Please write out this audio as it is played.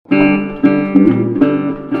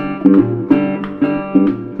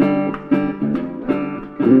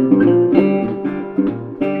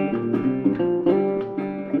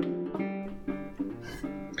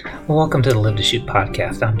Welcome to the Live to Shoot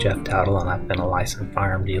podcast. I'm Jeff Dowdle, and I've been a licensed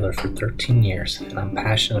firearm dealer for 13 years, and I'm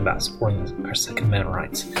passionate about supporting our Second Amendment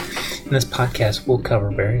rights. In this podcast, we'll cover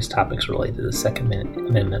various topics related to the Second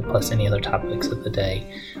Amendment, plus any other topics of the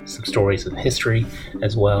day, some stories of history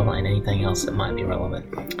as well, and anything else that might be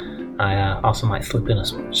relevant. I also might slip in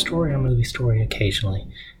a story or movie story occasionally,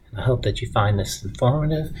 and I hope that you find this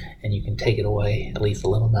informative and you can take it away, at least a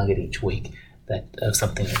little nugget each week, of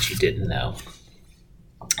something that you didn't know.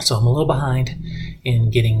 So I'm a little behind in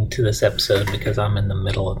getting to this episode because I'm in the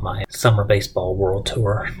middle of my summer baseball world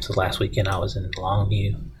tour. So last weekend I was in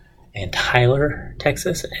Longview and Tyler,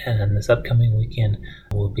 Texas, and this upcoming weekend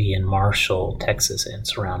we'll be in Marshall, Texas, and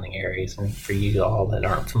surrounding areas. And for you all that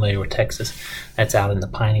aren't familiar with Texas, that's out in the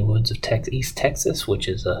piney woods of East Texas, which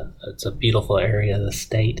is it's a beautiful area of the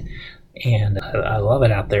state. And I love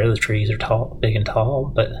it out there. The trees are big and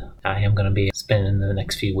tall, but I am going to be spending the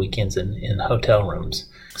next few weekends in hotel rooms.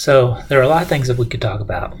 So there are a lot of things that we could talk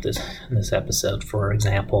about in this episode. For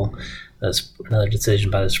example, there's another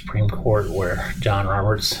decision by the Supreme Court where John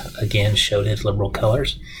Roberts again showed his liberal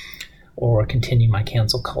colors, or continue my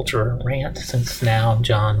cancel culture rant, since now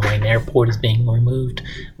John Wayne Airport is being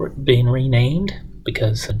renamed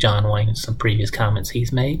because of John Wayne's some previous comments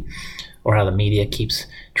he's made, or how the media keeps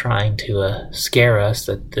trying to scare us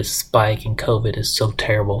that this spike in COVID is so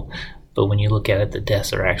terrible, but when you look at it, the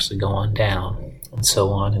deaths are actually going down, and so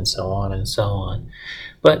on and so on and so on.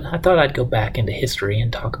 But I thought I'd go back into history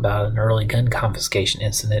and talk about an early gun confiscation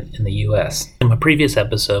incident in the U.S. In my previous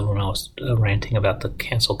episode, when I was ranting about the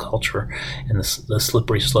cancel culture and the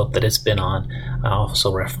slippery slope that it's been on, I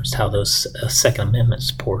also referenced how those Second Amendment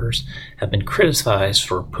supporters have been criticized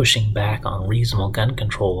for pushing back on reasonable gun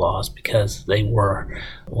control laws because they were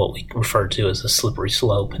what we refer to as a slippery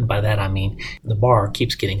slope. And by that I mean the bar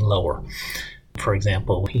keeps getting lower. For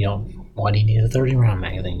example, why do you need a 30-round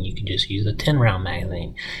magazine? You can just use a 10-round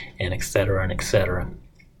magazine, and et cetera, and et cetera.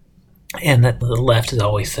 And that the left has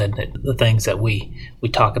always said that the things that we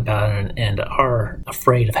talk about and are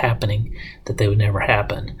afraid of happening, that they would never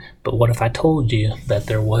happen. But what if I told you that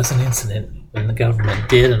there was an incident when the government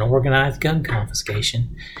did an organized gun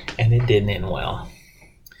confiscation, and it didn't end well?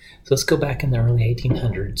 So let's go back in the early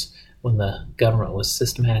 1800s when the government was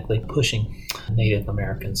systematically pushing Native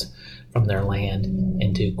Americans from their land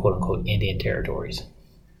into quote-unquote Indian territories.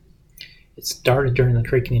 It started during the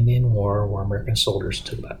Creek Indian War, where American soldiers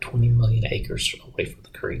took about 20 million acres away from the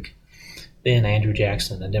Creek. Then Andrew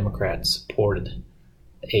Jackson, the Democrats, supported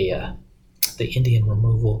the Indian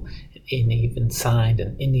removal and even signed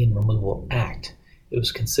an Indian Removal Act. It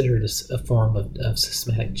was considered a form of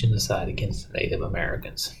systematic genocide against Native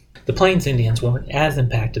Americans. The Plains Indians weren't as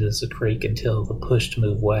impacted as the Creek until the push to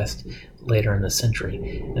move west later in the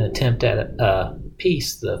century. An attempt at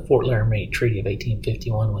peace, the Fort Laramie Treaty of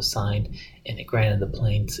 1851, was signed, and it granted the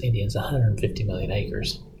Plains Indians 150 million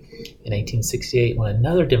acres. In 1868, when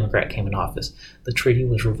another Democrat came in office, the treaty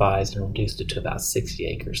was revised and reduced it to about 60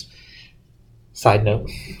 acres. Side note,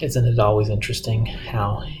 isn't it always interesting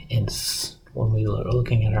how, when we are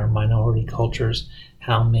looking at our minority cultures,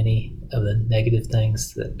 how many of the negative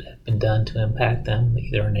things that have been done to impact them,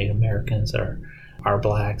 either Native Americans or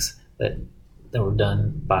blacks, that were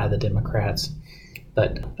done by the Democrats.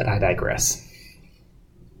 But I digress.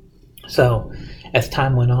 So, as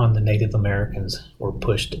time went on, the Native Americans were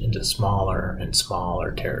pushed into smaller and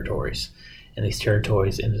smaller territories. And these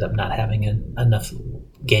territories ended up not having enough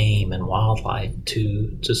game and wildlife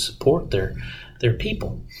to support their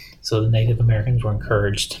people. So the Native Americans were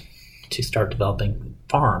encouraged to start developing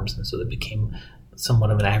farms, and so they became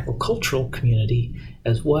somewhat of an agricultural community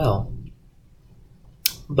as well.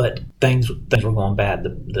 But things were going bad.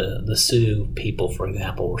 The Sioux people, for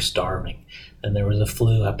example, were starving. Then there was a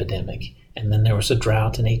flu epidemic, and then there was a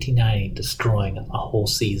drought in 1890, destroying a whole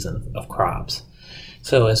season of crops.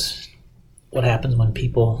 So as what happens when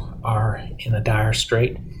people are in a dire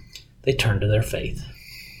strait, they turn to their faith.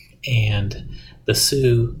 And the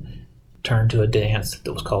Sioux turned to a dance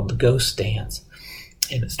that was called the Ghost Dance,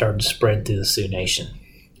 and it started to spread through the Sioux Nation.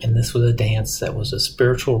 And this was a dance that was a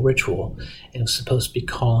spiritual ritual, and it was supposed to be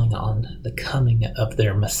calling on the coming of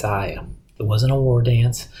their Messiah. It wasn't a war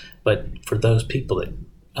dance, but for those people that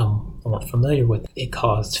weren't familiar with it, it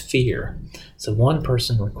caused fear. So one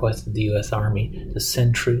person requested the U.S. Army to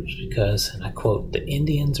send troops because, and I quote, "the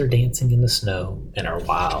Indians are dancing in the snow and are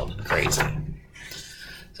wild and crazy."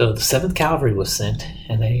 So the 7th Cavalry was sent,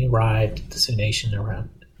 and they arrived at the Sioux Nation around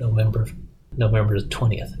November the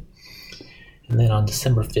 20th. And then on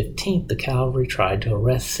December 15th, the cavalry tried to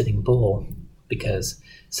arrest Sitting Bull because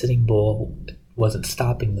Sitting Bull wasn't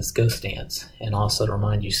stopping this ghost dance. And also to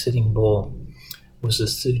remind you, Sitting Bull was the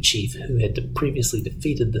Sioux chief who had previously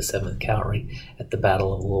defeated the 7th Cavalry at the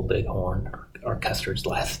Battle of Little Bighorn, or Custer's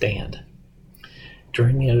Last Stand.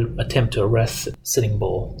 During the attempt to arrest Sitting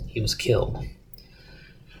Bull, he was killed.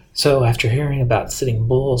 So after hearing about Sitting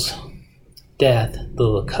Bull's death, the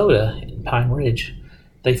Lakota in Pine Ridge,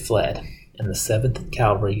 they fled, and the 7th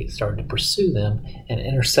Cavalry started to pursue them and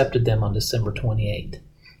intercepted them on December 28th.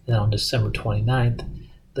 And on December 29th,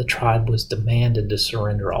 the tribe was demanded to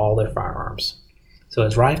surrender all their firearms. So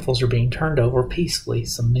as rifles are being turned over peacefully,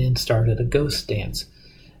 some men started a ghost dance,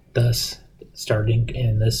 thus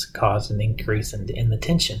this caused an increase in the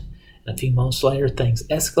tension. And a few months later, things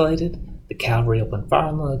escalated. The cavalry opened fire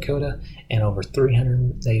on the Lakota, and over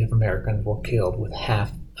 300 Native Americans were killed, with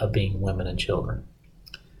half of being women and children.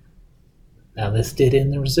 Now, this did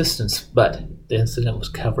end the resistance, but the incident was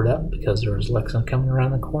covered up because there was an election coming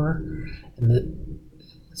around the corner,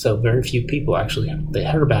 so very few people they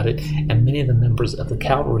heard about it, and many of the members of the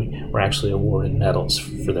cavalry were actually awarded medals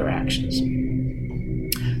for their actions.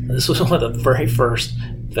 Now, this was one of the very first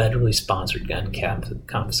federally sponsored gun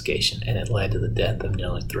confiscation, and it led to the death of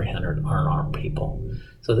nearly 300 unarmed people.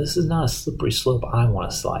 So this is not a slippery slope I want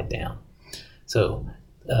to slide down. So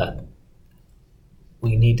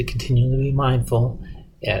we need to continue to be mindful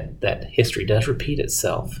that history does repeat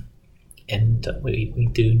itself, and we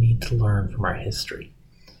do need to learn from our history.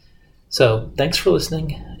 So thanks for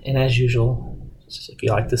listening, and as usual, if you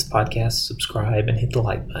like this podcast, subscribe and hit the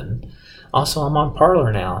like button. Also, I'm on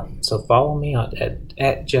Parler now, so follow me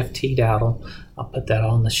at Jeff T. Dowdle. I'll put that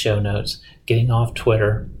all in the show notes. Getting off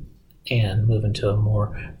Twitter and moving to a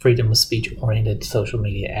more freedom of speech-oriented social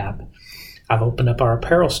media app. I've opened up our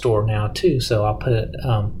apparel store now too, so I'll put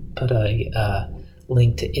a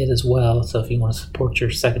link to it as well. So if you want to support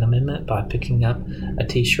your Second Amendment by picking up a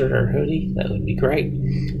t-shirt or a hoodie, that would be great.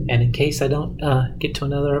 And in case I don't get to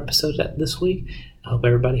another episode this week, I hope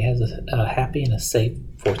everybody has a happy and a safe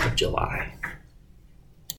 4th of July.